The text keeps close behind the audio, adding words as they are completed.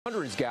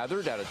Hundreds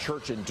gathered at a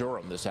church in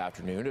Durham this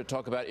afternoon to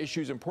talk about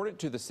issues important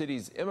to the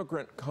city's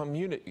immigrant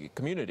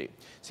community.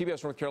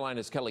 CBS North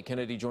Carolina's Kelly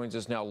Kennedy joins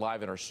us now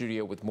live in our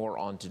studio with more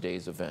on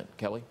today's event.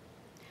 Kelly?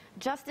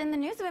 Justin, the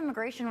news of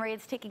immigration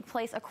raids taking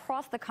place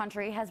across the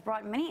country has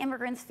brought many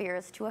immigrants'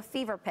 fears to a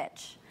fever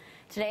pitch.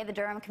 Today, the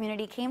Durham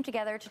community came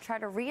together to try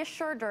to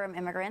reassure Durham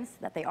immigrants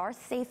that they are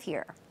safe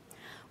here.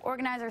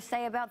 Organizers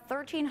say about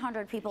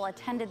 1,300 people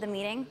attended the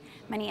meeting.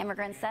 Many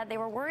immigrants said they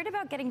were worried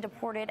about getting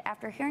deported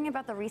after hearing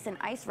about the recent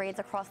ICE raids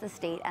across the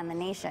state and the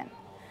nation.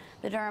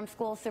 The Durham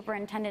school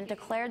superintendent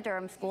declared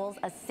Durham schools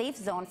a safe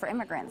zone for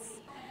immigrants.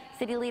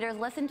 City leaders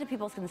listened to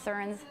people's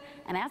concerns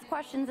and asked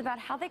questions about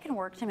how they can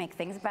work to make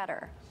things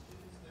better.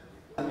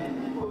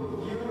 Many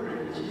people view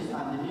refugees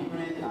and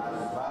immigrants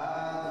as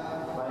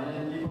bad,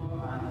 violent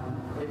people,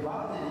 and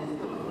about them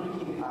instead of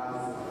looking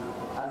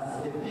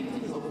as the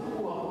victims of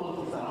poor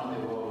politics around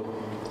the world.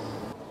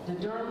 The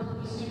Durham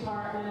Police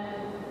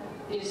Department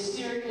is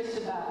serious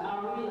about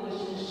our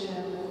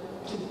relationship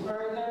to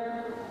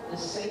further the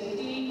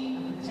safety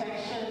and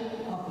protection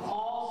of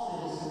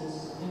all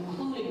citizens,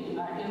 including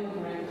our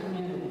immigrant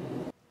community.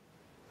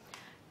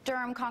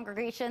 Durham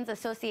Congregations,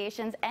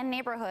 Associations, and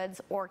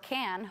Neighborhoods, or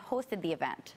CAN, hosted the event.